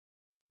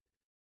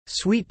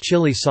Sweet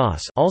chili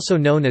sauce, also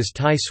known as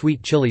Thai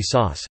sweet chili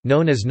sauce,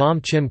 known as Nam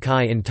Chim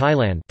Kai in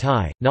Thailand,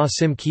 Thai, Na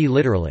Sim Ki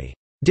literally,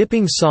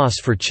 dipping sauce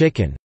for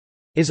chicken,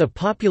 is a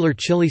popular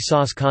chili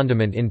sauce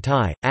condiment in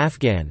Thai,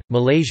 Afghan,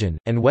 Malaysian,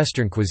 and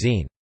Western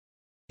cuisine.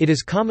 It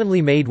is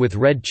commonly made with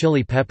red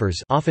chili peppers,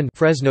 often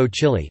Fresno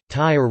chili,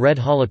 Thai or red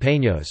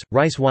jalapenos,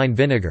 rice wine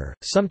vinegar,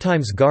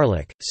 sometimes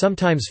garlic,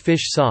 sometimes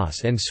fish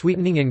sauce and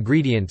sweetening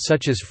ingredients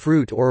such as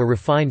fruit or a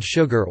refined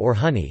sugar or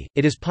honey.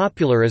 It is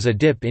popular as a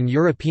dip in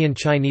European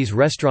Chinese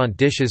restaurant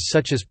dishes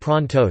such as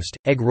prawn toast,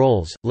 egg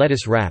rolls,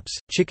 lettuce wraps,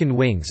 chicken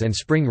wings and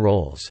spring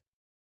rolls.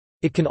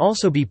 It can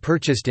also be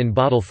purchased in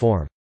bottle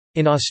form.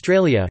 In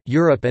Australia,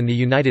 Europe and the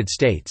United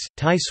States,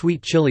 Thai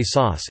sweet chili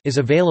sauce is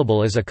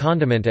available as a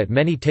condiment at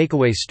many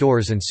takeaway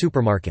stores and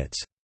supermarkets.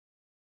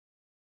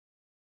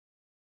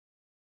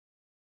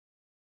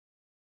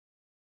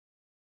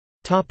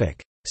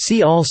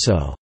 See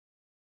also: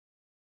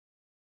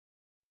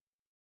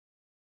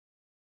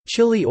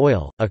 Chili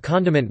oil, a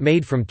condiment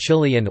made from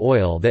chili and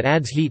oil that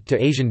adds heat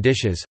to Asian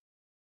dishes.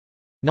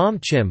 Nam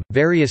chim,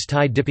 various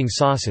Thai dipping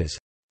sauces.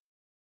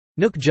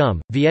 Nuoc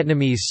jum,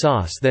 Vietnamese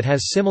sauce that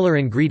has similar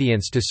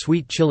ingredients to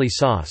sweet chili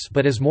sauce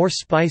but is more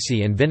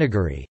spicy and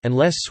vinegary, and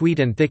less sweet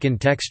and thick in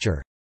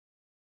texture.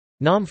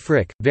 Nam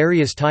phrik,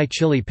 various Thai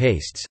chili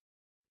pastes.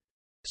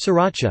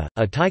 Sriracha,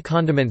 a Thai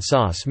condiment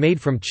sauce made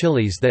from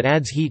chilies that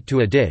adds heat to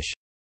a dish.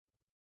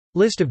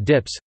 List of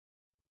dips.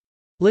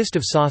 List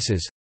of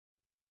sauces.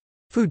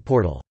 Food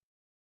portal.